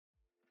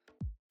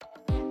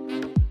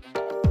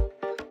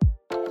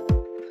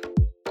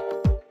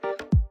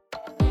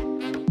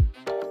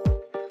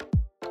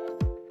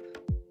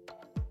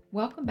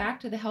Welcome back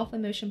to the Health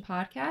and Motion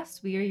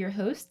Podcast. We are your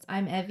hosts.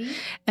 I'm Evie.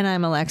 And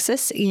I'm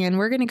Alexis, and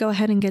we're going to go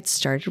ahead and get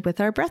started with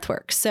our breath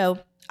work. So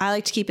I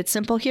like to keep it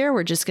simple here.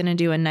 We're just going to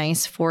do a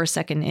nice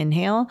 4-second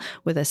inhale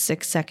with a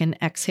 6-second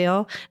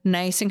exhale,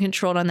 nice and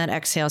controlled on that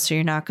exhale. So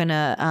you're not going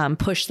to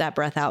push that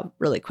breath out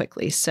really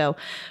quickly. So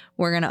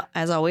we're going to,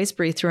 as always,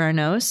 breathe through our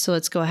nose. So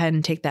let's go ahead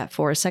and take that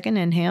 4-second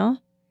inhale.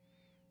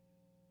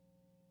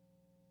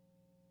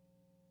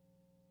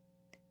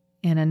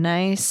 And a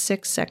nice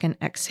 6-second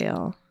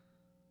exhale.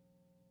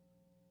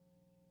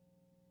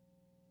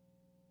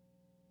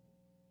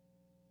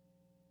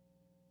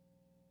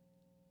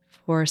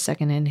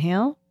 Four-second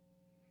inhale.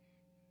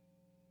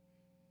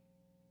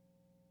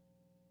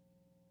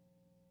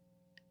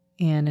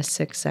 And a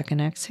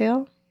 6-second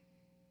exhale.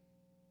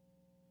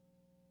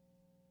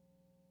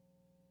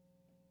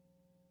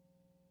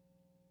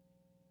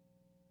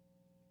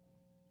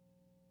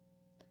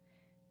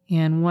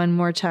 And one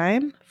more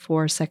time,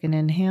 4-second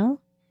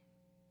inhale.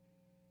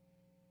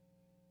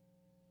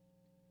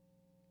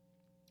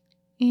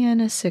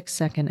 And a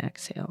 6-second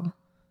exhale.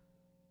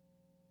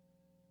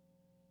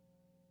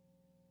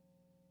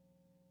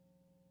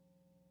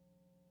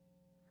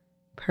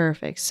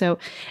 Perfect. So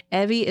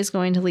Evie is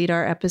going to lead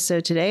our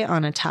episode today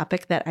on a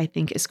topic that I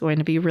think is going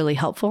to be really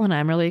helpful, and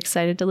I'm really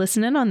excited to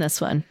listen in on this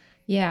one.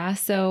 Yeah,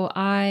 so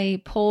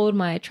I polled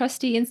my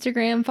trusty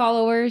Instagram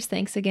followers.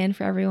 Thanks again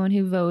for everyone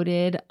who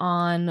voted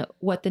on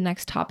what the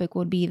next topic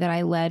would be that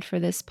I led for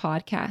this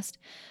podcast.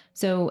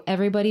 So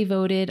everybody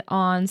voted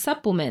on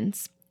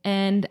supplements.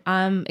 And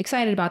I'm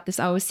excited about this.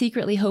 I was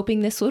secretly hoping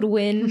this would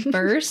win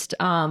first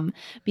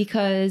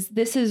because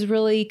this is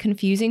really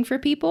confusing for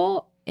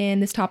people.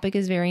 And this topic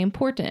is very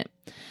important.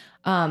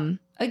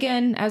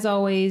 Again, as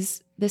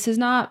always, this is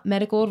not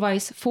medical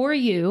advice for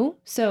you,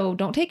 so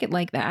don't take it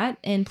like that.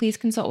 And please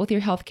consult with your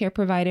healthcare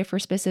provider for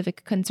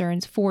specific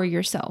concerns for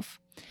yourself.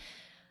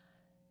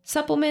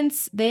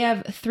 Supplements, they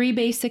have 3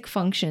 basic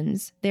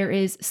functions. There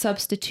is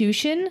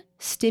substitution,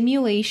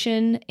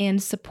 stimulation,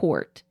 and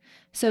support.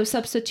 So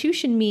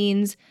substitution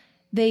means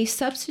they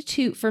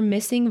substitute for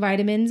missing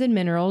vitamins and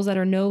minerals that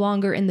are no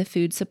longer in the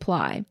food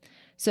supply.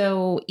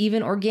 So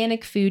even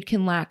organic food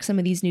can lack some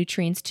of these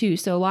nutrients too.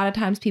 So a lot of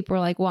times people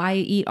are like, well, I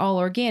eat all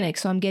organic,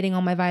 so I'm getting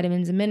all my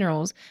vitamins and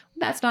minerals.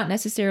 That's not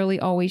necessarily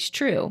always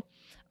true.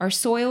 Our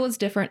soil is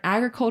different.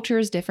 Agriculture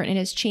is different. It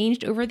has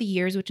changed over the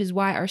years, which is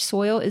why our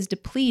soil is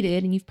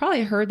depleted. And you've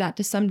probably heard that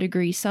to some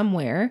degree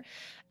somewhere.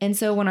 And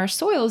so when our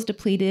soil is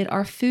depleted,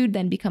 our food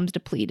then becomes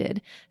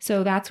depleted.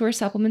 So that's where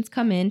supplements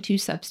come in to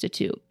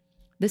substitute.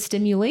 The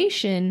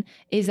stimulation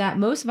is that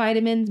most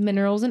vitamins,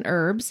 minerals, and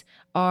herbs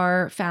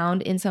are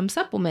found in some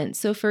supplements.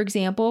 So for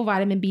example,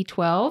 vitamin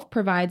B12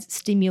 provides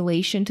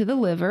stimulation to the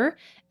liver,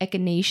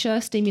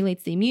 echinacea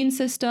stimulates the immune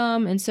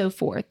system, and so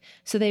forth.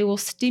 So they will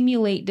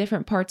stimulate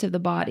different parts of the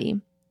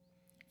body.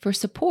 For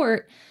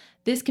support,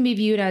 this can be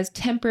viewed as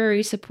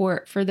temporary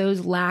support for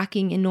those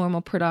lacking in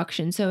normal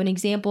production. So an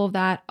example of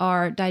that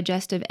are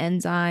digestive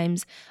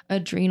enzymes,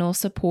 adrenal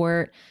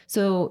support.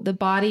 So the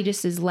body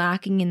just is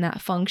lacking in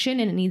that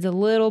function and it needs a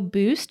little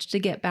boost to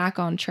get back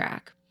on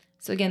track.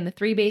 So again, the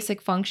 3 basic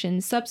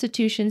functions: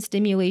 substitution,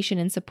 stimulation,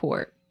 and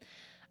support.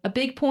 A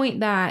big point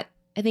that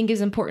I think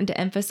is important to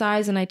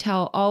emphasize, and I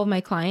tell all of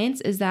my clients,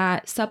 is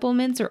that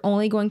supplements are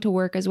only going to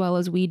work as well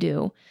as we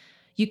do.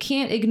 You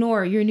can't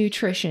ignore your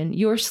nutrition,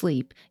 your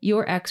sleep,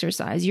 your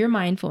exercise, your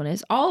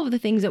mindfulness, all of the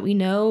things that we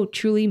know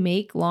truly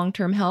make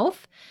long-term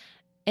health,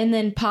 and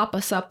then pop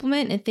a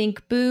supplement and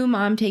think, boom,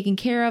 I'm taken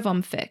care of,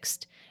 I'm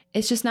fixed.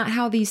 It's just not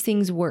how these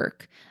things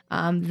work.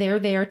 They're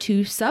there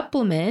to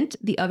supplement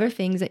the other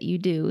things that you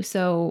do.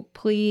 So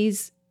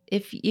please,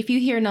 if you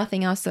hear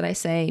nothing else that I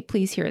say,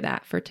 please hear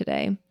that for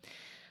today.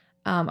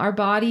 Our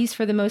bodies,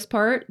 for the most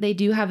part, they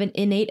do have an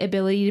innate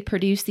ability to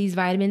produce these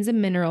vitamins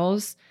and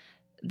minerals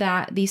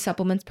that these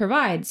supplements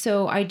provide.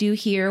 So I do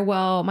hear,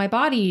 well,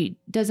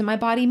 doesn't my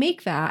body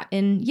make that?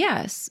 And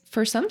yes,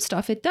 for some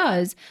stuff it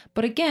does.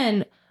 But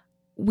again,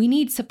 we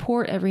need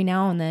support every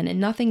now and then, and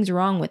nothing's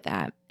wrong with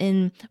that.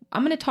 And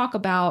I'm going to talk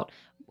about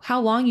how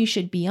long you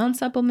should be on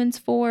supplements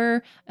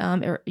for,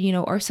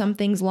 or some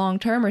things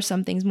long-term or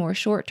some things more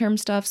short-term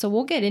stuff. So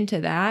we'll get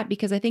into that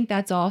because I think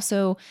that's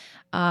also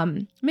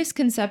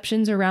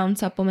misconceptions around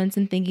supplements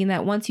and thinking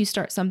that once you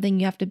start something,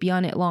 you have to be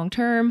on it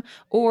long-term,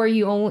 or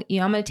I'm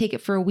going to take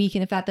it for a week.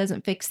 And if that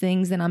doesn't fix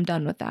things, then I'm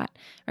done with that,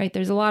 right?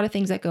 There's a lot of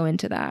things that go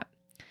into that.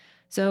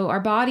 So our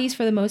bodies,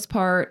 for the most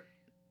part,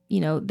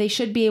 they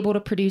should be able to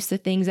produce the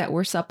things that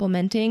we're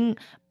supplementing,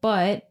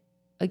 but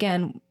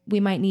again,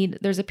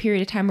 there's a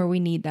period of time where we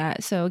need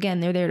that. So again,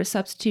 they're there to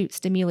substitute,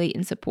 stimulate,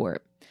 and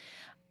support.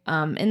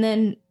 And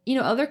then,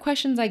 other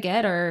questions I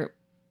get are,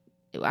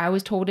 I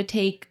was told to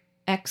take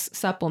X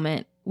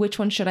supplement. Which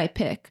one should I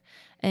pick?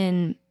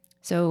 And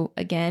so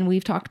again,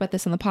 we've talked about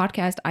this on the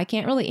podcast. I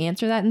can't really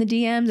answer that in the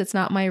DMs. It's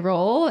not my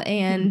role.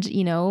 And,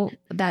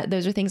 that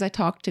those are things I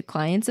talk to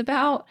clients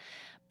about.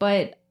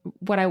 But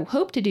what I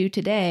hope to do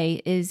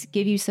today is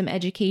give you some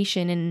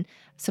education and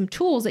some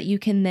tools that you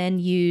can then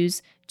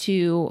use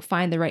to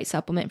find the right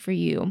supplement for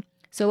you.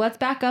 So let's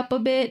back up a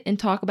bit and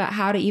talk about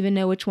how to even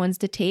know which ones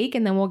to take,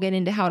 and then we'll get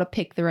into how to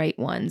pick the right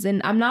ones.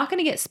 And I'm not going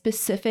to get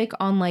specific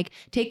on like,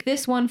 take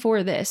this one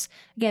for this.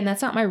 Again,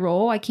 that's not my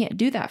role. I can't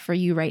do that for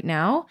you right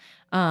now.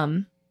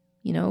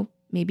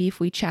 Maybe if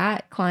we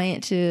chat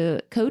client to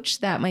coach,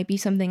 that might be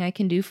something I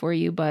can do for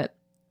you. But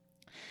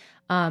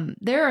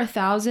there are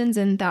thousands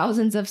and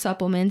thousands of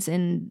supplements,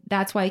 and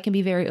that's why it can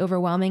be very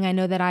overwhelming. I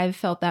know that I've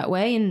felt that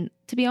way. And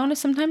to be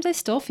honest, sometimes I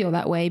still feel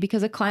that way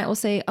because a client will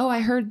say, oh, I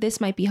heard this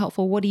might be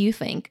helpful. What do you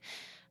think?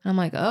 And I'm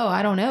like, oh,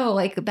 I don't know.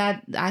 Like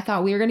that, I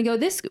thought we were going to go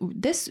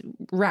this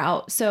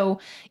route. So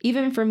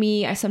even for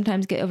me, I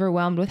sometimes get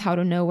overwhelmed with how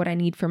to know what I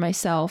need for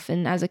myself.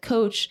 And as a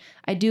coach,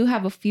 I do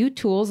have a few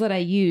tools that I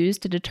use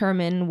to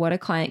determine what a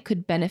client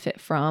could benefit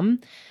from.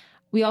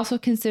 We also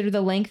consider the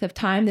length of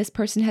time this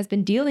person has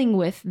been dealing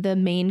with the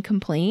main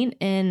complaint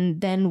and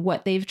then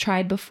what they've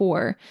tried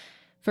before.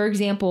 For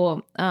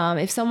example,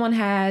 if someone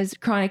has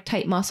chronic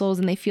tight muscles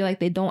and they feel like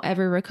they don't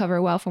ever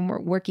recover well from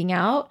working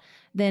out,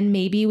 then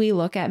maybe we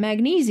look at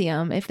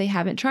magnesium if they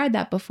haven't tried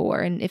that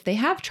before. And if they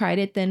have tried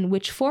it, then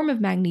which form of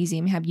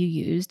magnesium have you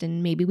used?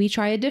 And maybe we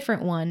try a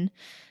different one.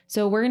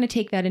 So we're going to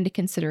take that into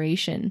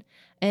consideration.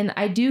 And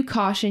I do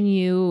caution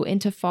you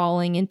into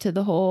falling into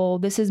the whole,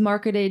 this is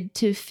marketed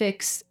to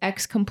fix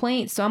X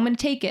complaint, so I'm going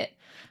to take it.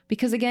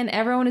 Because again,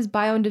 everyone is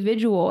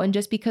bio-individual, and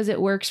just because it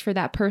works for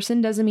that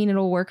person doesn't mean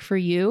it'll work for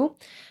you.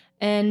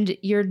 And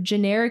your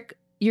genetic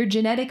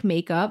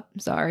makeup,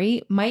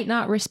 might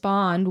not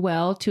respond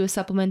well to a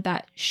supplement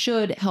that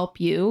should help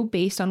you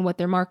based on what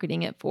they're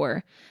marketing it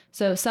for.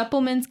 So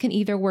supplements can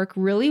either work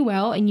really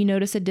well and you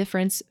notice a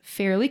difference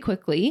fairly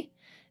quickly,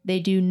 they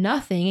do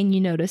nothing and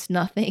you notice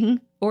nothing,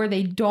 or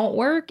they don't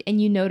work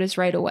and you notice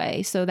right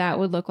away. So that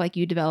would look like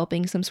you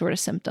developing some sort of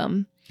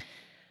symptom.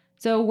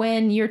 So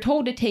when you're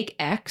told to take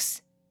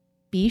X,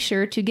 be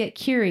sure to get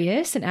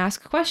curious and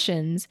ask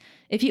questions.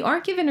 If you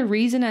aren't given a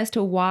reason as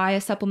to why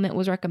a supplement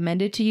was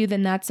recommended to you,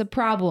 then that's a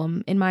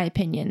problem, in my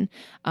opinion.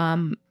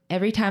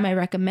 Every time I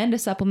recommend a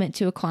supplement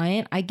to a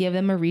client, I give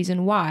them a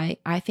reason why.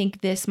 I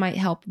think this might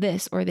help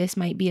this, or this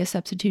might be a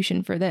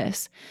substitution for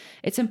this.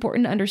 It's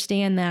important to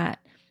understand that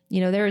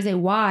there is a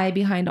why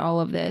behind all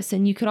of this.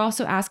 And you could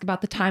also ask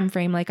about the time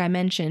frame, like I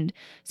mentioned.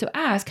 So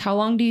ask, how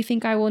long do you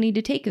think I will need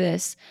to take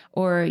this?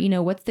 Or,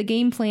 what's the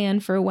game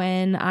plan for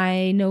when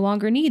I no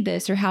longer need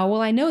this? Or how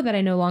will I know that I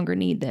no longer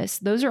need this?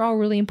 Those are all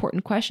really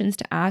important questions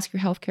to ask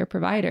your healthcare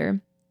provider.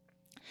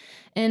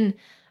 And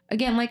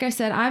again, like I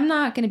said, I'm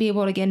not going to be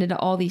able to get into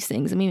all these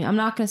things. I mean, I'm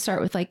not going to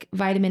start with like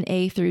vitamin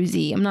A through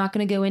Z. I'm not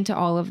going to go into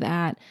all of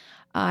that.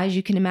 As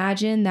you can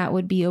imagine, that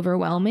would be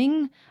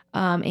overwhelming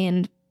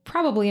and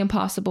probably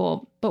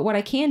impossible. But what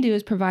I can do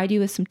is provide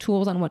you with some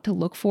tools on what to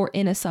look for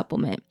in a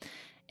supplement.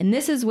 And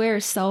this is where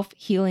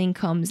self-healing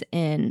comes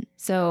in.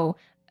 So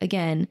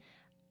again,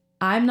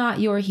 I'm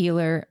not your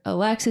healer.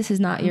 Alexis is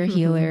not your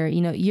healer.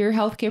 Your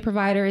healthcare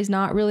provider is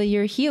not really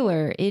your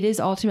healer. It is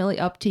ultimately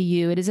up to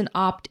you. It is an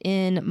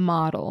opt-in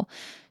model.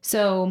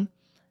 So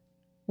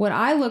what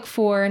I look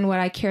for and what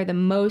I care the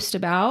most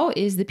about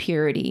is the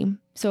purity.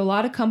 So a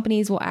lot of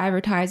companies will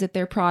advertise that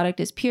their product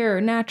is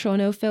pure, natural,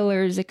 no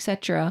fillers,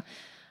 etc.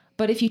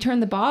 But if you turn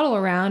the bottle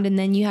around and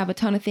then you have a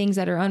ton of things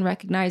that are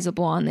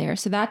unrecognizable on there.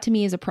 So that to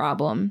me is a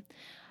problem.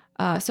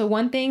 So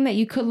one thing that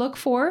you could look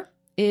for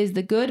is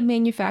the Good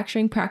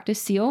Manufacturing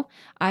Practice seal.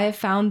 I have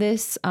found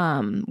this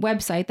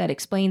website that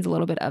explains a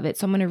little bit of it.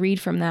 So I'm going to read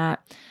from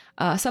that.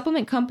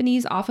 Supplement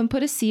companies often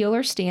put a seal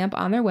or stamp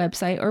on their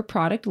website or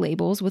product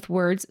labels with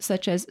words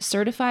such as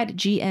certified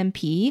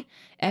GMP,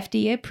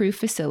 FDA approved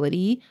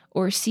facility,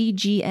 or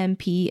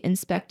CGMP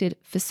inspected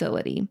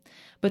facility.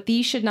 But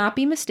these should not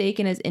be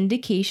mistaken as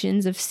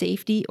indications of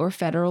safety or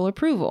federal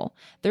approval.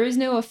 There is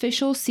no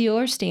official seal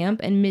or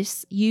stamp, and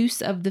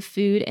misuse of the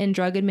Food and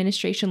Drug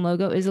Administration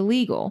logo is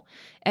illegal.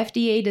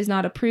 FDA does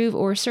not approve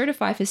or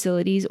certify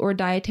facilities or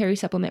dietary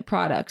supplement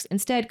products.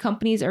 Instead,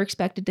 companies are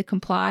expected to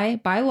comply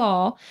by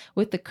law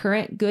with the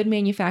current Good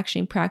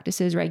Manufacturing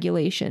Practices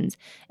regulations.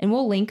 And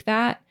we'll link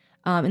that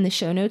in the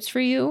show notes for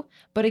you.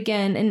 But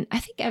again, and I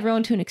think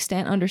everyone to an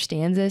extent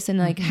understands this and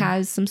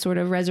has some sort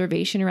of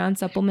reservation around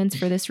supplements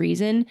for this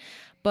reason.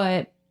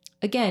 But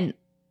again,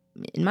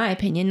 in my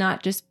opinion,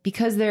 not just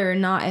because they're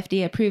not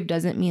FDA approved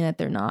doesn't mean that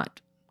they're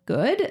not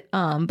good.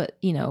 But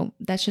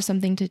that's just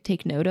something to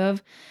take note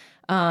of.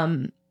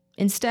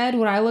 Instead,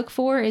 what I look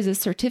for is a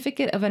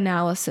certificate of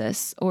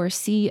analysis, or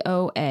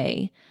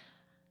COA.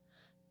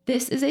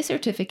 This is a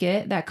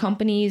certificate that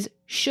companies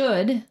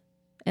should,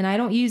 and I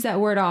don't use that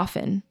word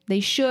often, they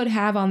should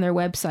have on their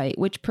website,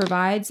 which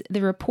provides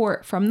the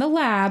report from the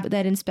lab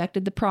that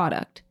inspected the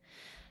product.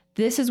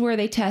 This is where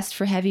they test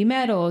for heavy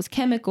metals,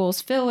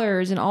 chemicals,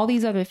 fillers, and all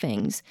these other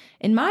things.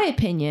 In my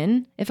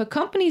opinion, if a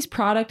company's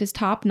product is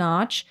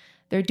top-notch,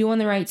 they're doing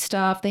the right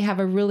stuff, they have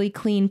a really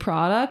clean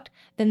product,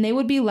 then they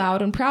would be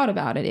loud and proud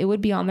about it. It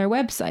would be on their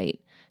website.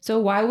 So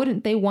why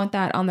wouldn't they want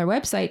that on their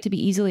website to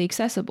be easily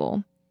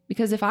accessible?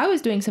 Because if I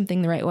was doing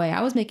something the right way,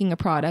 I was making a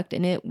product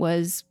and it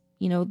was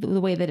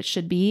the way that it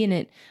should be, and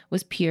it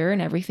was pure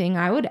and everything,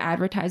 I would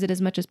advertise it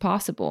as much as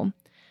possible.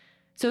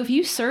 So if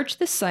you search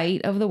the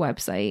site of the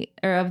website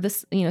or of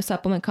this,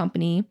 supplement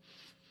company,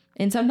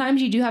 and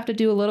sometimes you do have to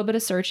do a little bit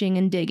of searching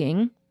and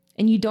digging,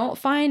 and you don't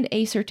find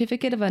a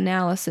certificate of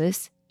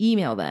analysis,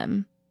 email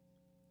them.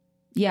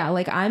 Yeah,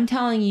 like I'm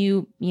telling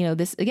you,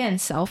 this again,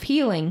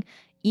 self-healing,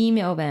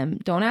 email them.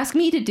 Don't ask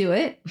me to do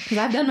it because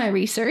I've done my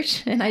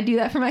research and I do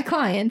that for my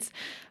clients,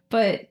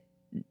 but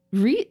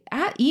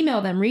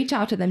email them, reach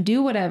out to them,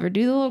 do whatever,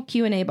 do the little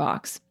Q&A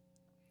box.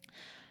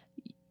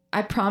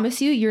 I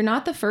promise you, you're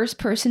not the first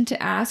person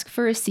to ask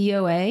for a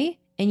COA,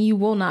 and you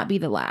will not be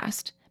the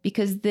last,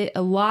 because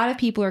a lot of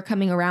people are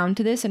coming around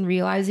to this and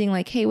realizing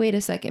like, hey, wait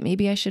a second,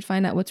 maybe I should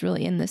find out what's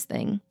really in this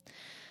thing.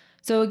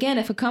 So again,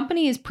 if a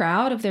company is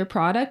proud of their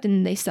product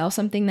and they sell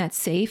something that's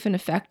safe and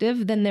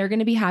effective, then they're going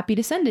to be happy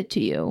to send it to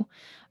you.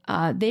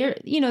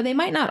 They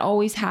might not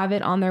always have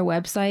it on their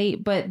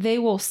website, but they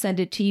will send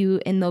it to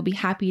you, and they'll be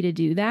happy to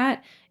do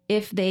that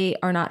if they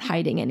are not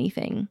hiding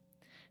anything.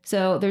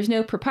 So there's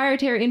no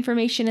proprietary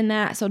information in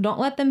that. So don't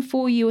let them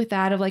fool you with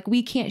that of like,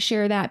 we can't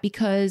share that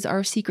because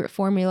our secret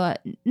formula.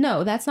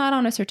 No, that's not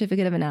on a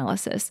certificate of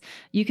analysis.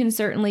 You can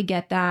certainly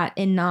get that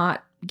and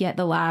not get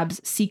the lab's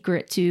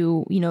secret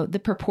to, the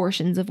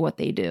proportions of what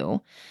they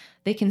do.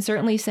 They can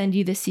certainly send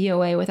you the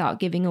COA without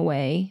giving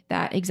away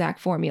that exact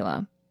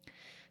formula.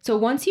 So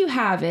once you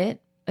have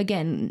it,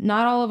 again,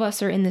 not all of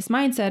us are in this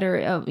mindset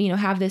or,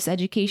 have this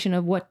education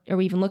of what are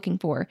we even looking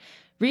for.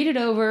 Read it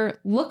over,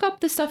 look up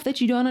the stuff that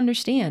you don't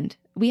understand.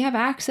 We have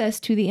access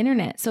to the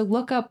internet. So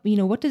look up,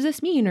 what does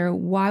this mean? Or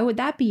why would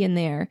that be in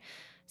there?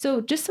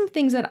 So just some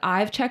things that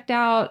I've checked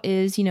out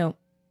is,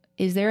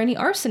 is there any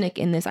arsenic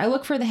in this? I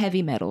look for the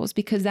heavy metals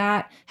because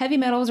heavy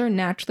metals are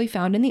naturally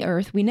found in the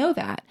earth. We know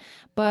that,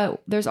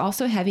 but there's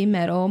also heavy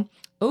metal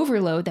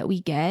overload that we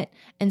get.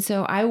 And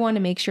so I want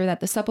to make sure that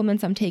the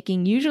supplements I'm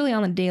taking, usually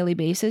on a daily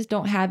basis,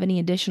 don't have any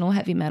additional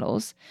heavy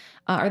metals.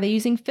 Are they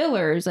using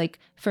fillers? Like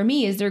for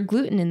me, is there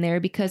gluten in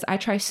there? Because I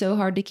try so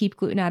hard to keep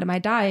gluten out of my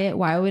diet.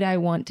 Why would I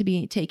want to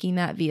be taking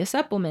that via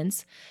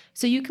supplements?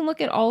 So you can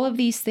look at all of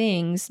these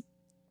things.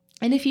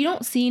 And if you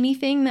don't see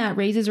anything that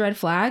raises red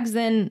flags,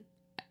 then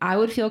I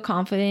would feel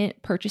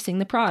confident purchasing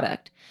the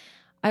product.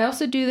 I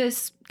also do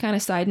this kind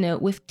of side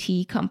note with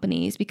tea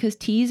companies because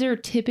teas are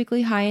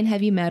typically high in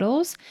heavy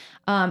metals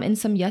and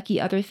some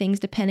yucky other things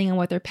depending on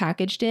what they're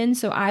packaged in.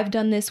 So I've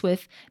done this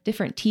with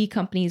different tea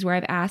companies where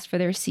I've asked for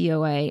their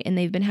COA and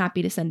they've been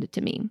happy to send it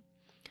to me.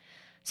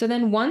 So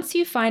then once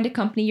you find a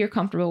company you're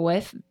comfortable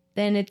with,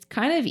 then it's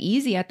kind of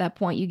easy at that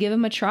point. You give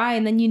them a try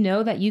and then you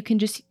know that you can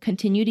just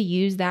continue to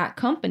use that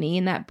company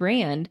and that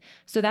brand.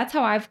 So that's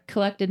how I've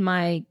collected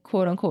my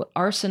quote unquote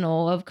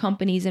arsenal of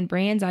companies and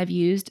brands I've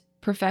used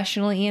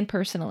professionally and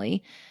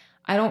personally.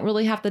 I don't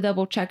really have to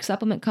double check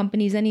supplement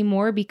companies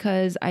anymore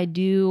because I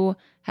do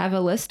have a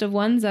list of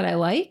ones that I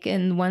like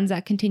and ones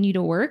that continue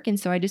to work. And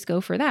so I just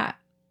go for that.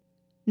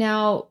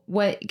 Now,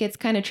 what gets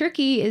kind of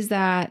tricky is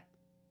that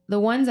the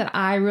ones that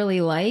I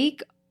really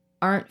like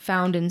aren't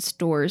found in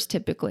stores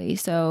typically.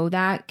 So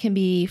that can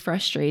be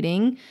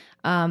frustrating.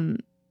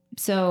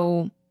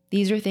 So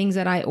these are things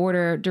that I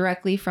order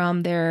directly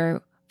from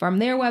their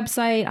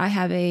website. I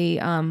have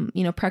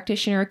a,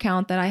 practitioner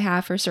account that I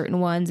have for certain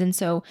ones. And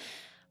so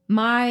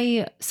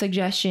my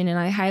suggestion, and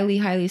I highly,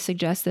 highly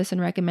suggest this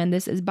and recommend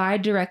this, is buy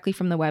directly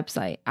from the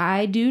website.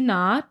 I do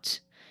not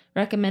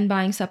recommend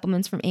buying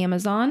supplements from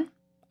Amazon.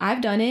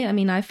 I've done it. I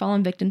mean, I've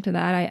fallen victim to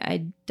that.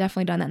 I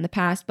definitely done that in the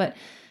past, but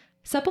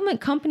supplement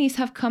companies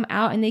have come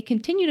out and they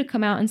continue to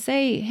come out and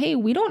say, hey,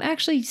 we don't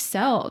actually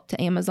sell to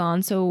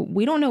Amazon. So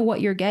we don't know what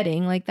you're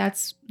getting. Like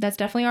that's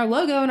definitely our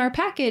logo and our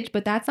package,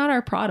 but that's not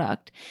our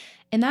product.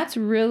 And that's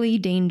really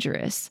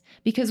dangerous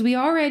because we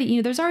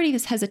already, there's already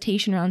this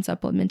hesitation around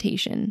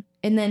supplementation.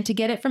 And then to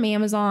get it from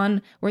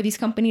Amazon where these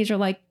companies are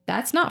like,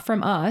 that's not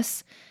from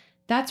us,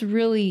 that's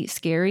really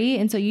scary.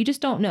 And so you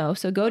just don't know.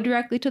 So go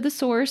directly to the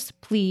source,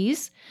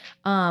 please.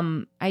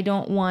 I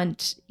don't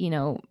want,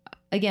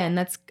 again,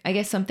 that's, I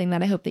guess, something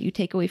that I hope that you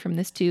take away from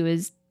this too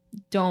is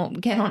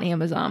don't get on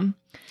Amazon.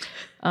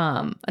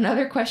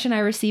 Another question I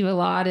receive a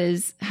lot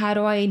is, how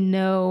do I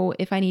know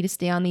if I need to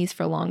stay on these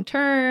for long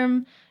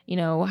term?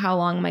 How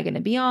long am I going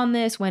to be on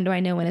this? When do I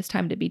know when it's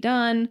time to be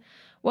done?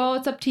 Well,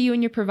 it's up to you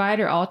and your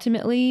provider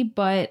ultimately,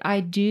 but I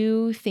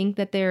do think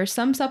that there are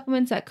some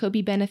supplements that could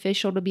be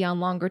beneficial to be on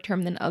longer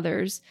term than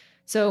others.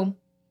 So,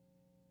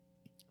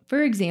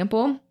 for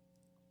example,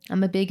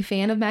 I'm a big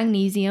fan of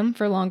magnesium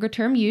for longer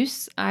term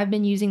use. I've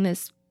been using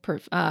this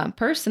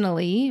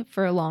personally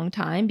for a long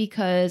time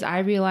because I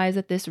realized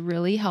that this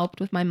really helped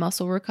with my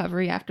muscle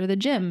recovery after the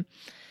gym.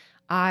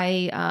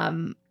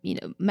 Magnesium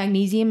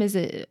is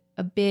a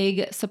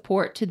big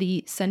support to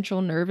the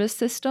central nervous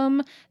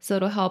system. So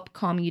it'll help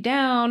calm you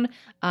down.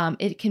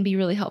 It can be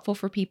really helpful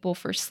for people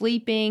for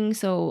sleeping.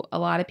 So a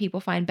lot of people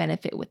find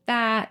benefit with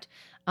that.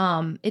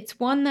 It's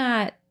one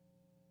that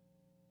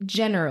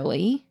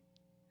generally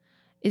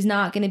is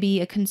not going to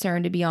be a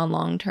concern to be on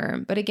long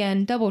term. But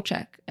again, double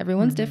check.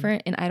 Everyone's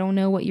different and I don't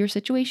know what your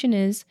situation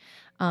is.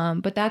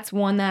 But that's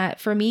one that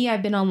for me,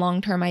 I've been on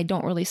long term. I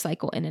don't really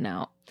cycle in and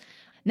out.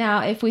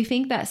 Now, if we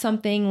think that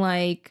something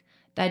like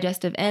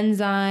digestive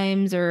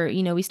enzymes, or,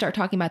 we start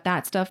talking about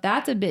that stuff,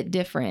 that's a bit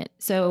different.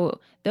 So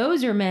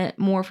those are meant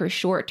more for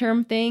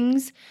short-term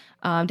things,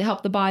 to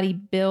help the body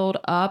build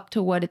up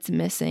to what it's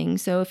missing.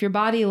 So if your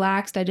body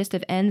lacks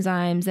digestive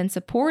enzymes, then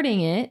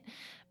supporting it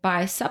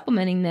by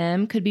supplementing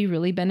them could be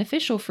really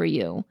beneficial for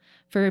you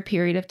for a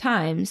period of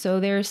time. So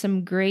there are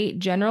some great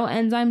general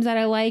enzymes that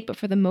I like, but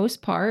for the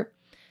most part,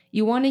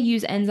 you want to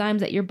use enzymes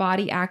that your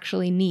body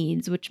actually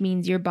needs, which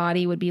means your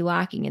body would be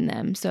lacking in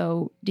them.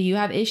 So do you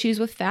have issues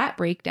with fat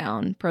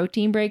breakdown,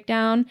 protein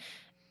breakdown?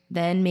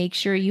 Then make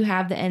sure you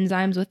have the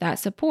enzymes with that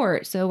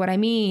support. So what I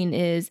mean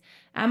is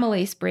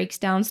amylase breaks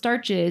down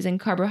starches and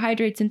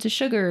carbohydrates into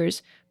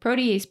sugars.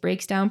 Protease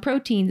breaks down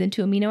proteins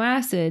into amino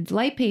acids.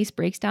 Lipase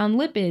breaks down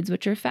lipids,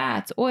 which are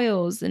fats,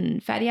 oils,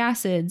 and fatty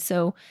acids.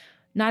 So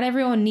not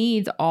everyone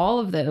needs all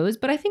of those,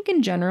 but I think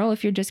in general,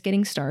 if you're just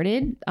getting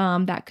started,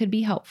 that could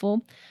be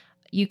helpful.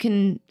 You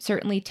can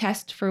certainly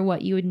test for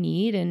what you would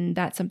need, and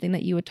that's something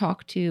that you would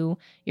talk to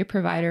your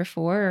provider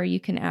for, or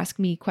you can ask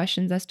me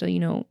questions as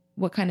to,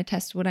 what kind of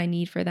test would I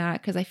need for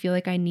that, because I feel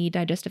like I need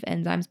digestive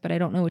enzymes, but I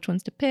don't know which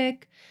ones to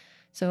pick.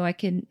 So I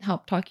can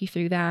help talk you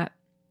through that.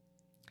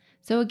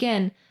 So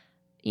again,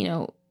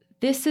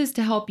 this is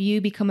to help you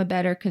become a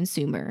better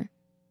consumer.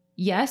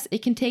 Yes,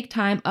 it can take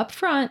time up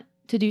front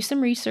to do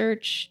some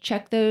research,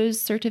 check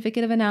those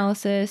certificate of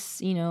analysis,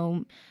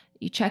 you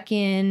check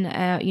in,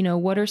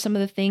 what are some of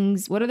the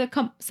things, what are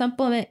the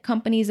supplement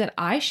companies that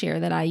I share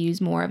that I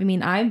use more of? I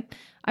mean, I'm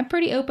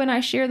pretty open.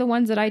 I share the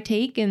ones that I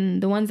take,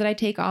 and the ones that I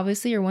take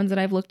obviously are ones that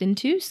I've looked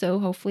into. So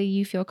hopefully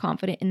you feel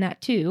confident in that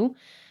too.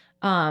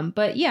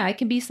 But yeah, it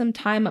can be some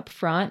time up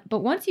front, but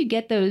once you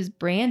get those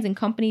brands and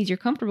companies you're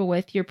comfortable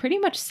with, you're pretty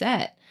much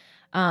set.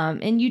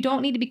 And you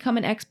don't need to become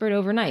an expert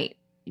overnight.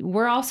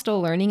 We're all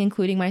still learning,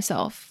 including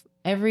myself.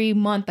 Every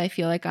month I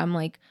feel like I'm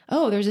like,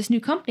 oh, there's this new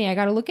company, I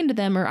got to look into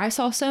them, or I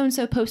saw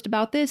so-and-so post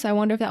about this, I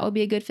wonder if that would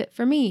be a good fit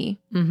for me.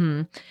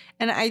 Mm-hmm.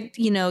 And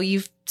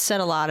you've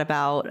said a lot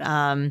about,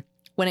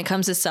 when it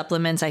comes to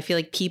supplements, I feel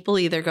like people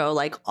either go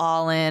like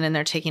all in and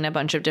they're taking a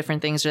bunch of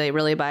different things, or they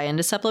really buy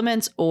into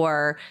supplements,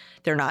 or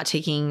they're not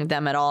taking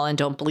them at all and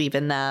don't believe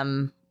in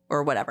them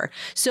or whatever.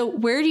 So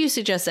where do you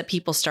suggest that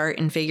people start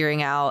in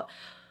figuring out,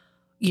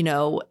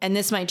 and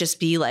this might just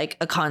be like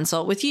a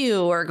consult with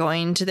you or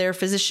going to their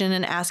physician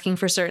and asking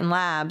for certain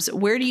labs.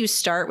 Where do you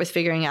start with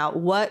figuring out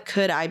what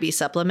could I be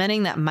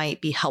supplementing that might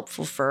be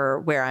helpful for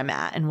where I'm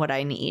at and what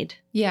I need?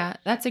 Yeah,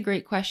 that's a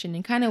great question.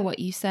 And kind of what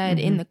you said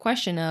in the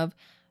question of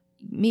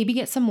maybe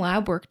get some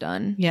lab work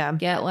done. Yeah.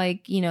 Get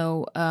like,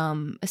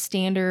 a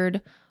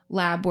standard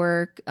lab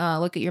work,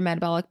 look at your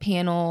metabolic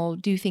panel,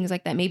 do things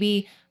like that.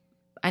 Maybe,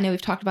 I know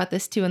we've talked about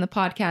this too in the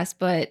podcast,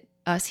 but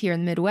us here in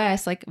the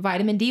Midwest, like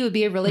vitamin D would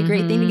be a really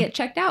great thing to get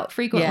checked out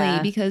frequently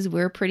because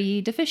we're pretty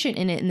deficient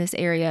in it in this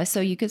area. So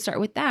you could start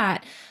with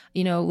that,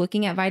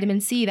 looking at vitamin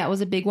C. That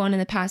was a big one in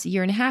the past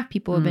year and a half.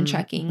 People have been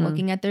checking,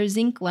 looking at their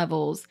zinc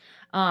levels.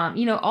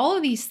 All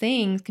of these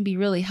things can be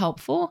really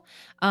helpful.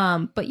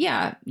 But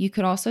yeah, you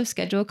could also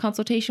schedule a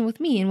consultation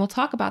with me and we'll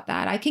talk about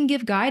that. I can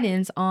give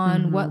guidance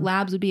on what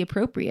labs would be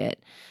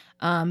appropriate.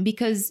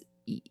 Because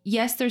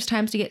yes, there's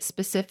times to get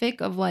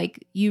specific of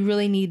like, you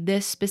really need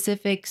this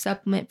specific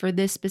supplement for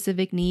this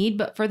specific need.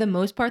 But for the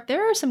most part,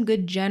 there are some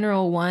good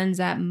general ones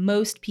that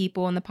most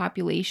people in the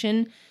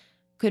population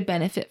could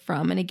benefit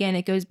from. And again,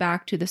 it goes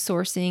back to the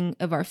sourcing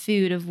of our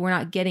food, of we're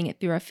not getting it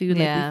through our food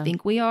like we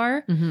think we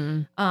are.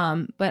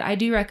 But I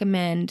do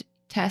recommend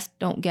test,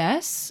 don't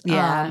guess.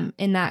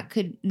 And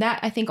that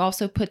I think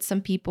also puts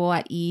some people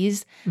at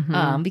ease,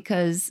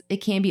 because it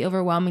can be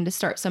overwhelming to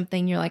start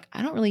something. You're like,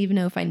 I don't really even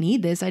know if I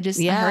need this. I heard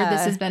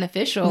this is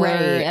beneficial, or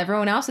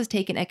everyone else has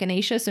taken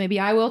echinacea, so maybe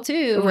I will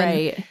too.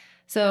 Right. And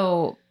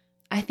so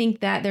I think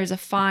that there's a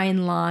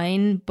fine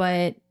line,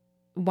 but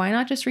why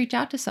not just reach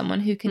out to someone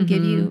who can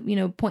give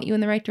you, point you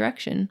in the right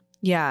direction?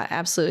 Yeah,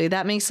 absolutely.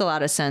 That makes a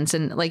lot of sense.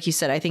 And like you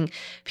said, I think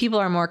people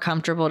are more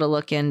comfortable to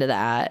look into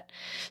that.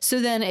 So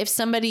then if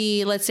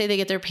somebody, let's say they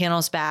get their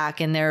panels back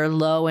and they're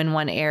low in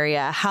one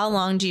area, how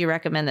long do you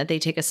recommend that they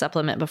take a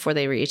supplement before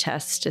they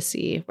retest to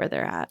see where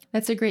they're at?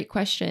 That's a great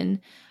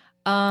question.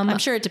 I'm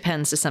sure it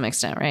depends to some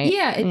extent, right?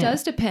 Yeah, it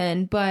does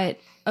depend.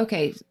 But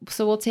okay,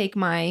 so we'll take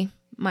I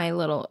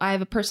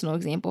have a personal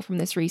example from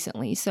this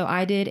recently. So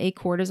I did a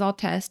cortisol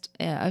test,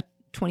 a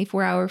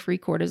 24-hour free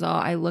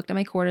cortisol. I looked at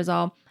my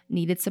cortisol,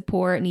 needed to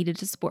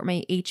support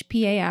my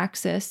HPA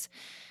axis.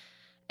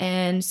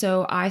 And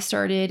so I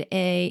started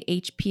a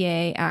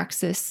HPA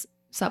axis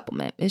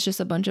supplement. It's just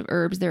a bunch of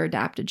herbs. They're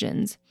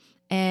adaptogens.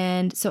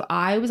 And so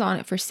I was on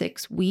it for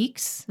 6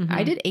 weeks.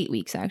 I did 8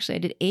 weeks, actually. I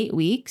did 8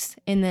 weeks.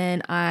 And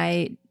then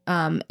I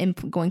am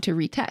going to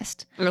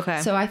retest.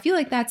 Okay. So I feel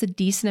like that's a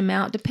decent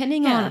amount,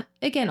 depending on,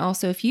 again,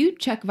 also, if you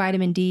check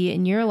vitamin D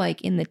and you're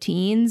like in the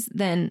teens,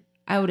 then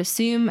I would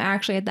assume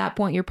actually at that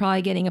point, you're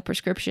probably getting a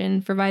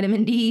prescription for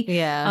vitamin D.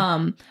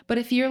 Yeah. But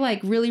if you're like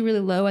really,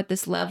 really low at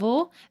this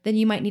level, then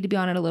you might need to be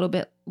on it a little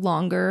bit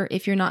longer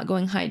if you're not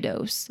going high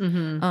dose.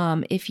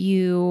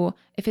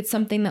 If it's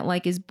something that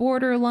like is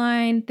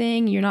borderline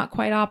thing, you're not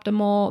quite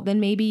optimal, then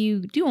maybe you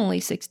do only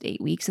 6 to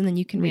 8 weeks and then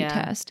you can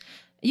retest.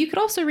 You could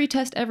also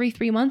retest every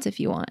 3 months if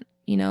you want.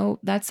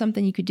 That's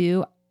something you could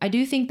do. I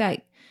do think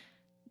that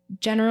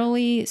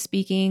generally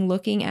speaking,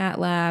 looking at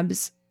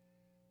labs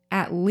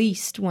at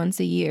least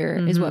once a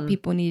year is what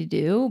people need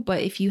to do.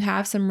 But if you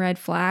have some red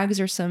flags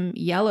or some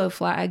yellow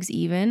flags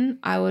even,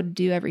 I would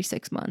do every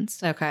 6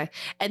 months. Okay.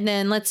 And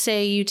then let's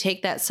say you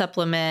take that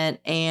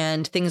supplement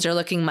and things are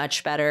looking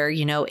much better,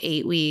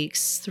 8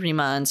 weeks, 3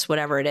 months,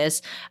 whatever it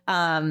is.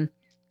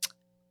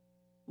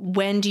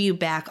 When do you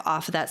back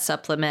off of that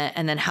supplement?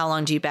 And then how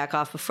long do you back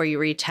off before you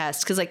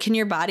retest? Because can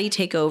your body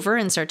take over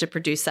and start to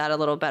produce that a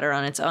little better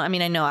on its own? I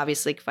mean, I know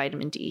obviously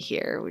vitamin D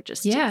here,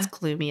 it's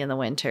gloomy in the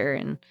winter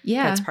and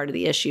that's part of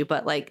the issue.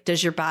 But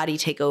does your body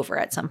take over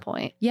at some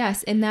point?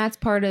 Yes. And that's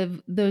part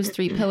of those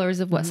 3 pillars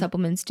of what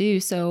supplements do.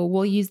 So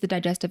we'll use the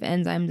digestive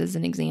enzymes as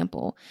an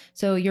example.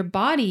 So your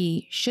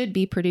body should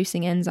be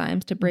producing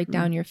enzymes to break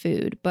down your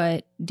food,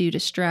 but due to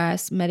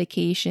stress,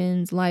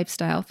 medications,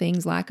 lifestyle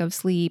things, lack of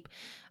sleep,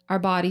 our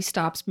body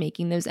stops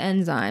making those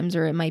enzymes,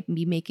 or it might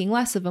be making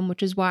less of them,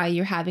 which is why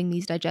you're having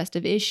these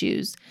digestive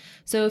issues.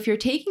 So if you're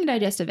taking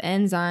digestive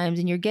enzymes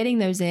and you're getting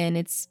those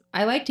in,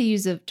 I like to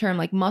use a term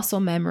like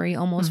muscle memory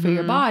almost for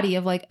your body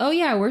of like, oh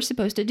yeah, we're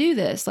supposed to do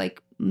this. Like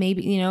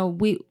maybe,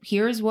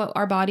 here's what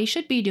our body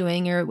should be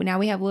doing, or now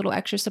we have a little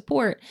extra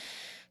support.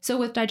 So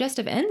with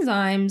digestive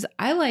enzymes,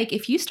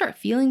 if you start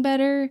feeling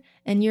better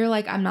and you're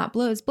like, I'm not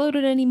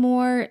bloated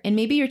anymore, and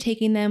maybe you're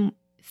taking them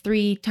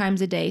 3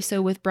 times a day.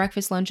 So with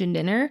breakfast, lunch, and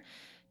dinner,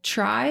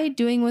 try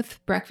doing with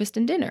breakfast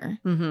and dinner.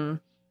 And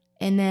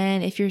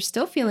then if you're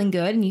still feeling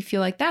good and you feel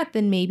like that,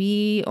 then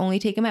maybe only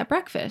take them at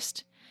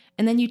breakfast.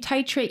 And then you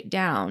titrate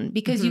down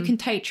because you can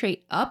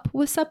titrate up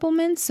with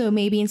supplements. So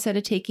maybe instead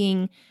of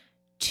taking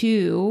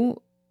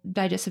 2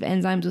 digestive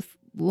enzymes with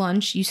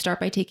lunch, you start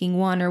by taking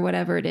 1 or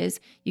whatever it is.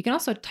 You can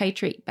also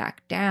titrate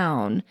back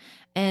down.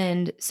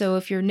 And so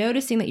if you're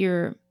noticing that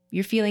you're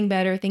feeling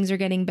better, things are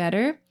getting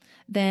better,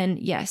 then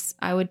yes,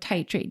 I would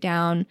titrate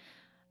down.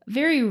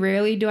 Very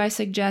rarely do I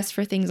suggest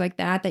for things like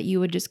that you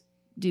would just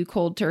do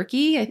cold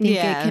turkey. I think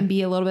it can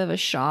be a little bit of a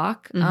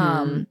shock.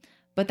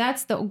 But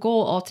that's the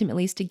goal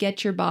ultimately, is to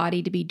get your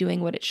body to be doing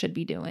what it should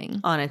be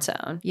doing on its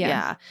own.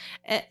 Yeah.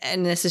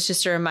 And this is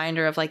just a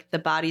reminder of the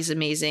body's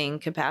amazing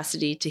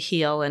capacity to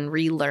heal and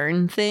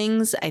relearn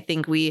things. I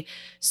think we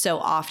so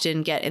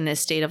often get in this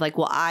state of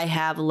well, I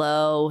have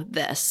low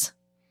this.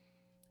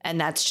 And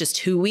that's just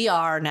who we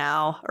are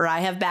now. Or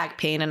I have back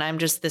pain and I'm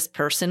just this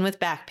person with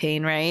back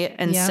pain, right?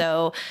 And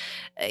so,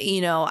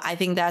 I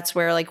think that's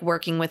where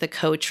working with a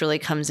coach really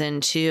comes in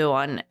too,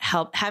 on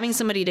having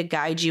somebody to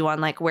guide you on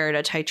where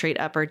to titrate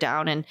up or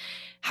down and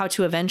how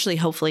to eventually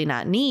hopefully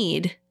not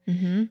need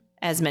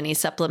as many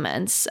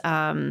supplements.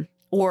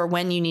 Or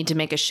when you need to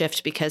make a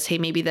shift because, hey,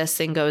 maybe this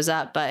thing goes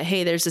up, but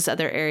hey, there's this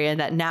other area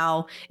that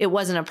now it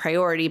wasn't a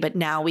priority, but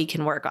now we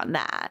can work on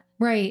that.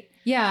 Right.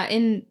 Yeah.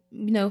 And,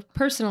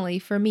 personally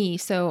for me,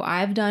 so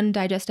I've done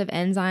digestive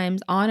enzymes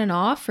on and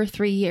off for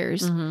 3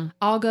 years.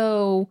 I'll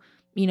go,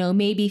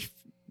 maybe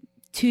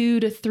 2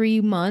 to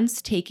 3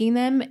 months taking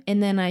them.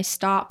 And then I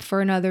stop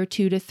for another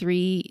 2 to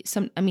 3.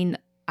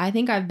 I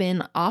think I've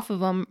been off of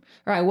them,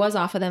 or I was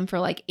off of them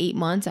for 8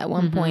 months at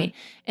one point.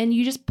 And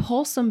you just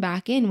pulse them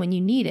back in when you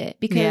need it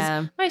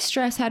because my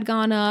stress had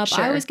gone up.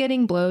 Sure. I was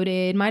getting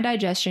bloated. My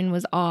digestion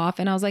was off.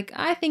 And I was like,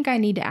 I think I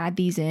need to add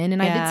these in.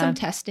 And I did some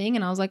testing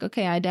and I was like,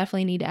 okay, I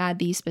definitely need to add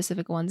these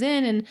specific ones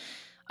in. And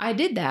I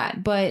did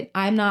that, but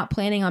I'm not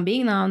planning on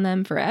being on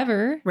them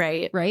forever.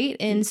 Right. Right.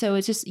 And so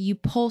it's just, you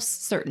pulse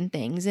certain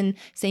things. And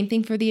same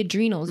thing for the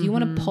adrenals. You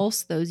want to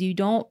pulse those.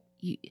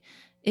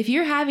 If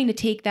you're having to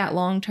take that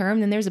long term,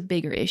 then there's a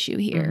bigger issue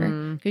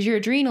here because your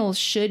adrenals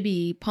should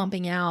be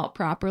pumping out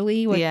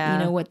properly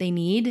what they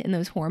need in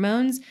those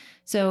hormones.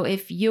 So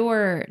if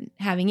you're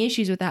having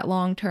issues with that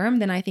long term,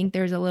 then I think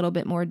there's a little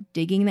bit more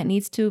digging that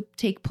needs to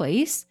take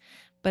place.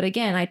 But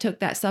again, I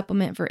took that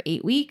supplement for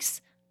 8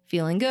 weeks,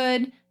 feeling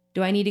good.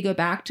 Do I need to go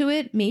back to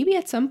it? Maybe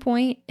at some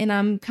point, and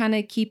I'm kind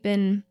of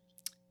keeping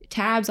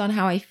tabs on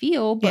how I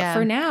feel. But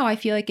for now, I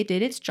feel like it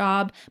did its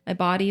job. My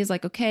body is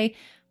like, okay.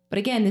 But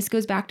again, this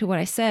goes back to what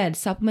I said.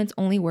 Supplements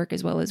only work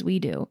as well as we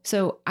do.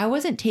 So I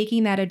wasn't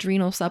taking that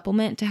adrenal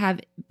supplement to have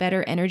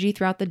better energy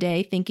throughout the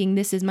day, thinking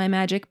this is my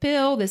magic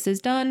pill. This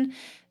is done.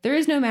 There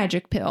is no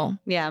magic pill.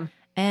 Yeah.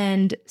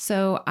 And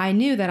so I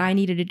knew that I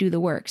needed to do the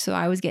work. So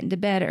I was getting to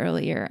bed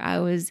earlier. I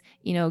was,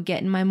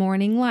 getting my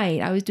morning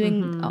light. I was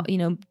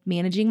doing,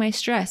 managing my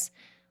stress,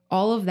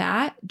 all of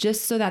that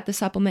just so that the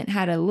supplement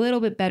had a little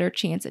bit better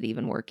chance at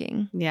even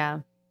working. Yeah.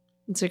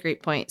 That's a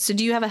great point. So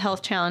do you have a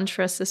health challenge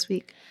for us this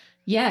week?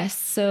 Yes.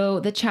 So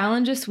the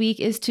challenge this week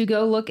is to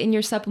go look in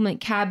your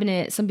supplement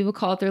cabinet. Some people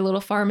call it their little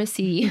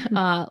pharmacy,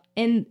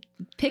 and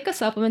pick a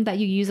supplement that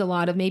you use a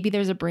lot of. Maybe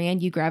there's a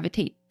brand you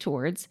gravitate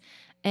towards,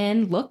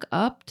 and look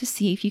up to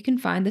see if you can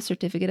find the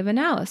certificate of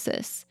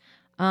analysis.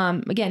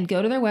 Again,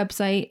 go to their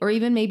website, or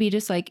even maybe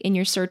just like in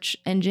your search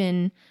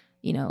engine,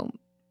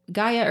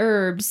 Gaia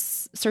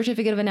Herbs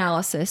certificate of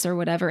analysis or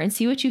whatever, and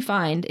see what you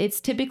find. It's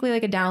typically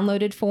like a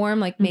downloaded form,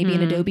 like maybe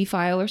an Adobe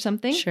file or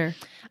something. Sure.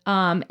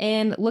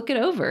 And look it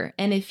over.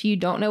 And if you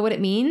don't know what it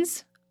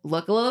means,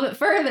 look a little bit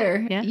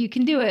further. Yeah. You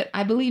can do it.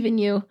 I believe in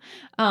you.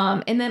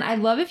 And then I'd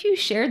love if you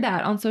shared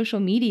that on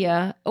social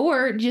media,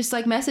 or just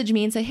like message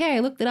me and say, hey, I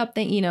looked it up.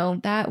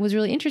 That was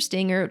really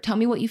interesting, or tell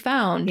me what you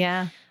found.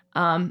 Yeah.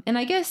 And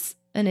I guess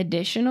an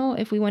additional,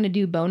 if we want to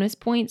do bonus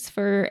points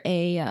for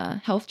a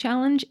health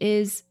challenge,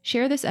 is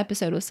share this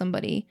episode with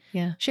somebody.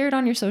 Yeah. Share it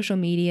on your social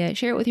media.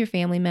 Share it with your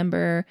family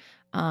member.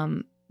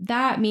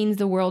 That means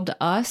the world to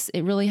us.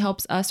 It really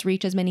helps us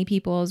reach as many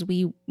people as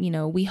we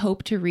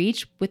hope to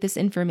reach with this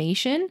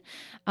information.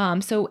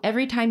 So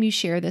every time you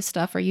share this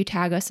stuff or you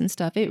tag us and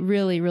stuff, it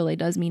really, really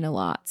does mean a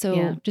lot.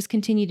 So just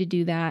continue to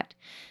do that.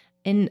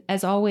 And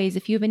as always,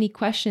 if you have any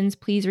questions,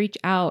 please reach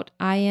out.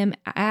 I am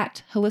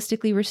at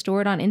Holistically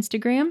Restored on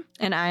Instagram.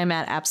 And I am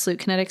at Absolute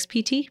Kinetics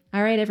PT.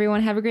 All right,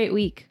 everyone, have a great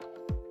week.